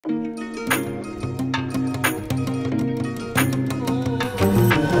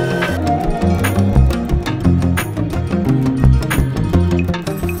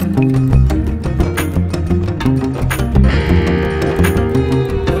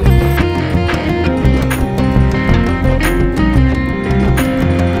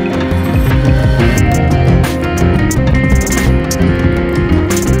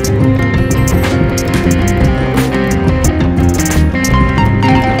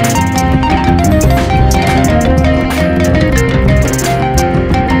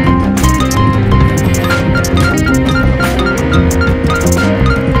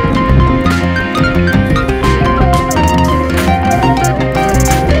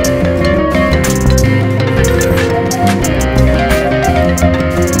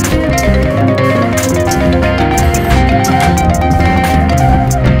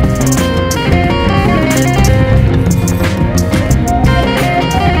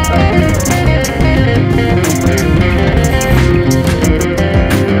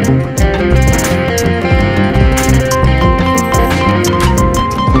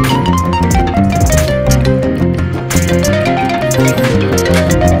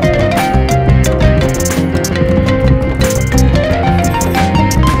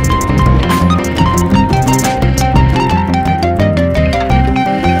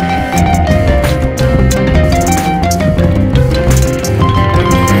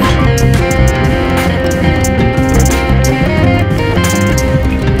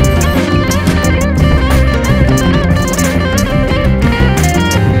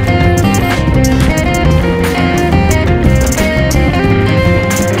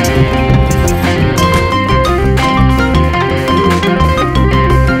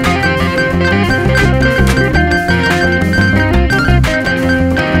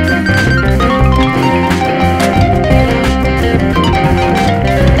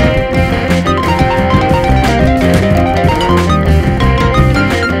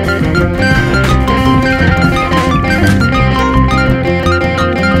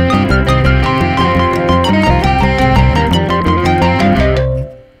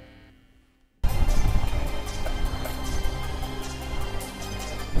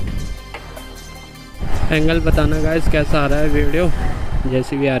Angle बताना guys कैसा आ रहा है वीडियो,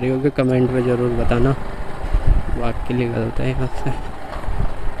 जैसी भी आ रही होगी कमेंट में ज़रूर बताना। वाक के लिए गलत है यहाँ से।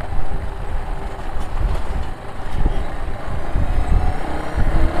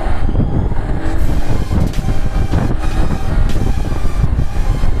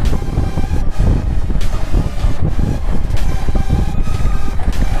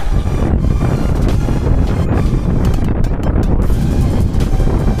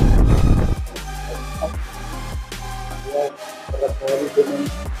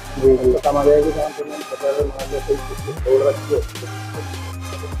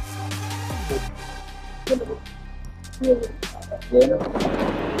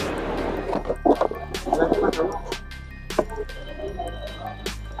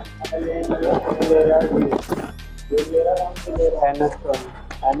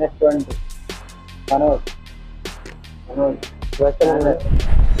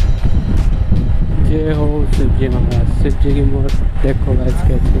 जय हो शिव जी महाराज, शिव जी की मूर्ति देखो गाइस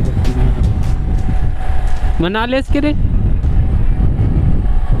कैसी मना ले इसके रे।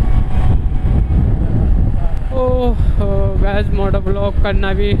 ओह गाइस मोटर ब्लॉक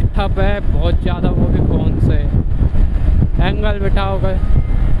करना भी ठप है बहुत ज़्यादा, वो भी कौन से एंगल बिठाओ गए।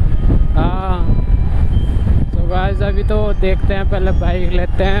 हाँ तो गाइस अभी तो देखते हैं, पहले बाइक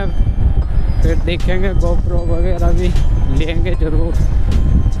लेते हैं फिर देखेंगे, गोप्रो वगैरह भी लेंगे ज़रूर,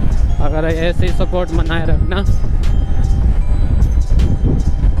 अगर ऐसे ही सपोर्ट बनाए रखना।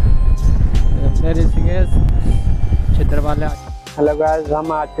 ऋषिकेश चित्र वाले। हेलो गाइस,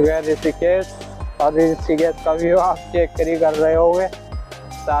 हम आ चुके हैं ऋषिकेश, और ऋषिकेश का व्यू आप चेक करी कर रहे होंगे।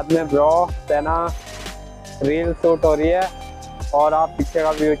 साथ में ब्रो सेना रील शूट हो रही है, और आप पीछे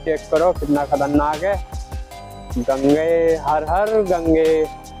का व्यू चेक करो कितना खतरनाक है। गंगे हर हर गंगे।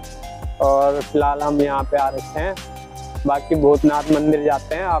 और फिलहाल हम यहाँ पे आ रखे हैं, बाकी भूतनाथ मंदिर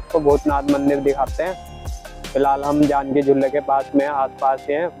जाते हैं, आपको भूतनाथ मंदिर दिखाते हैं। फिलहाल हम जानकी झूले के पास में आसपास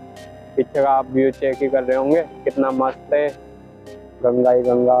ही हैं। पीछे का आप व्यू चेक ही कर रहे होंगे कितना मस्त है, गंगा ही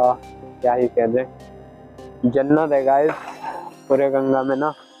गंगा, क्या ही कह दें, जन्नत है गाइस पूरे गंगा में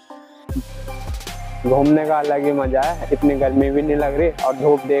ना। घूमने का अलग ही मजा है, इतनी गर्मी भी नहीं लग रही, और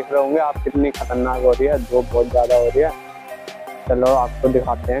धूप देख रहे होंगे आप कितनी खतरनाक हो रही है, धूप बहुत ज़्यादा हो रही है। चलो आपको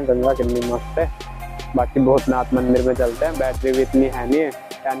दिखाते हैं गंगा कितनी मस्त है। बाकी भूतनाथ मंदिर में चलते हैं, बैटरी भी इतनी है नहीं है,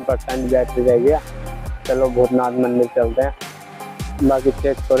 10% बैटरी रह गया। चलो भूतनाथ मंदिर चलते हैं। बाकी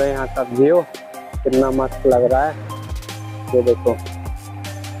चेक करो यहाँ का व्यू कितना मस्त लग रहा है, ये देखो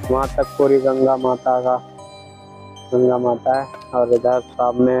वहाँ तक पूरी गंगा माता है। और इधर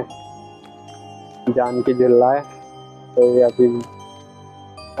सामने जानकी झूला है। तो ये अभी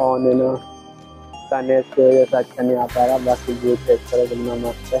ऑन है ना, तने की वजह से अच्छा नहीं आ पा रहा। बाकी व्यू चेक करो कितना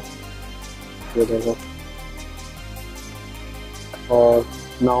मस्त है, ये देखो। और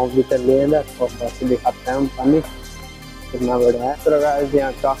नाव भी चल रही है इधर, और बाकी दिखाते हैं हम पानी कितना बढ़िया है। तो गाइस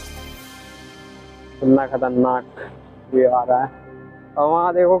यहाँ का कितना खतरनाक व्यू आ रहा है। और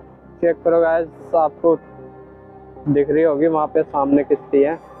वहाँ देखो, चेक करो गाइस, आपको दिख रही होगी वहाँ पे सामने किश्ती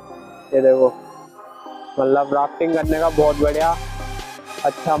है, ये देखो। मतलब राफ्टिंग करने का बहुत बढ़िया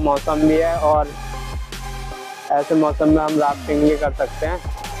अच्छा मौसम भी है, और ऐसे मौसम में हम राफ्टिंग भी कर सकते हैं।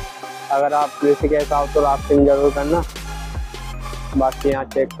 अगर आप ऋषिकेश आओ तो राफ्टिंग जरूर करना। बाकी यहाँ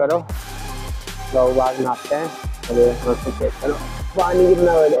चेक करो, लोग बाग नहाते हैं। अरे यहाँ से चेक करो पानी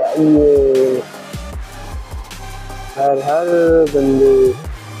कितना बढ़िया है। ये हर हर गंगे।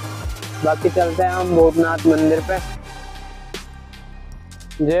 बाकी चलते हैं हम भूतनाथ मंदिर पे।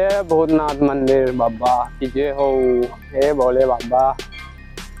 जय भूतनाथ मंदिर बाबा की जय हो, हे भोले बाबा।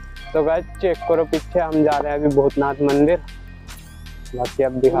 तो गाइस चेक करो, पीछे हम जा रहे हैं अभी भूतनाथ मंदिर। बाकी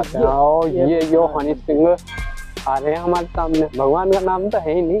अब दिखाते हैं। ओ ये यो हनी सिंह आ रहे हैं हमारे सामने। भगवान का नाम तो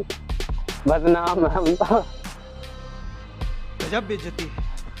है ही नहीं, बदनाम है हम तो। गजब बेइज्जती है।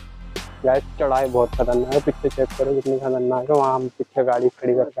 गाइस चढ़ाई बहुत खतरनाक है, पीछे चेक करो कितनी खतरनाक है। वहाँ हम पीछे गाड़ी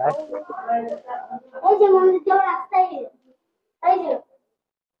खड़ी करके आए।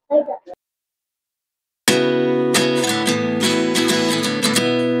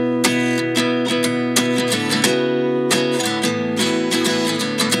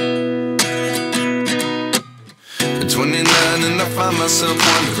 And I find myself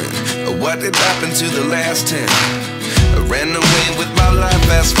wondering what did happen to the last 10. I ran away with my life,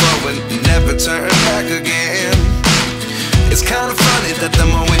 fast forward, never turn back again. It's kind of funny that the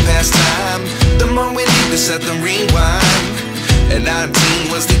more we pass time, the more we need to set the rewind. And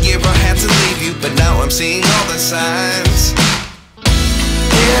 19 was the year I had to leave you, but now I'm seeing all the signs.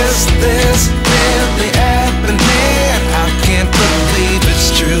 Is this really happening? I can't believe it's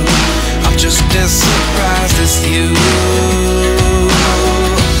true. I'm just as surprised as you.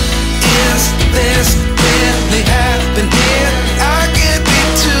 Is this really happening? I can't be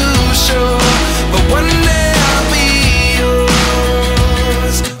too sure, but one day I'll be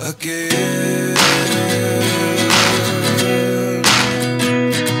yours again.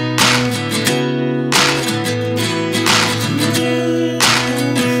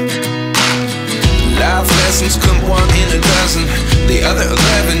 Life lessons come one in a dozen. The other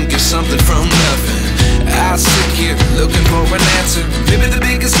 11 get something from nothing. I sit here looking for an answer. Maybe the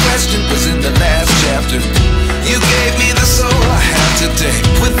biggest question was in the last chapter. You gave me the soul I have today.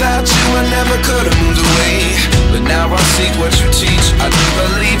 Without you I never could have moved away. But now I see what you teach. I do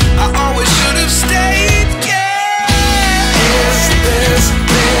believe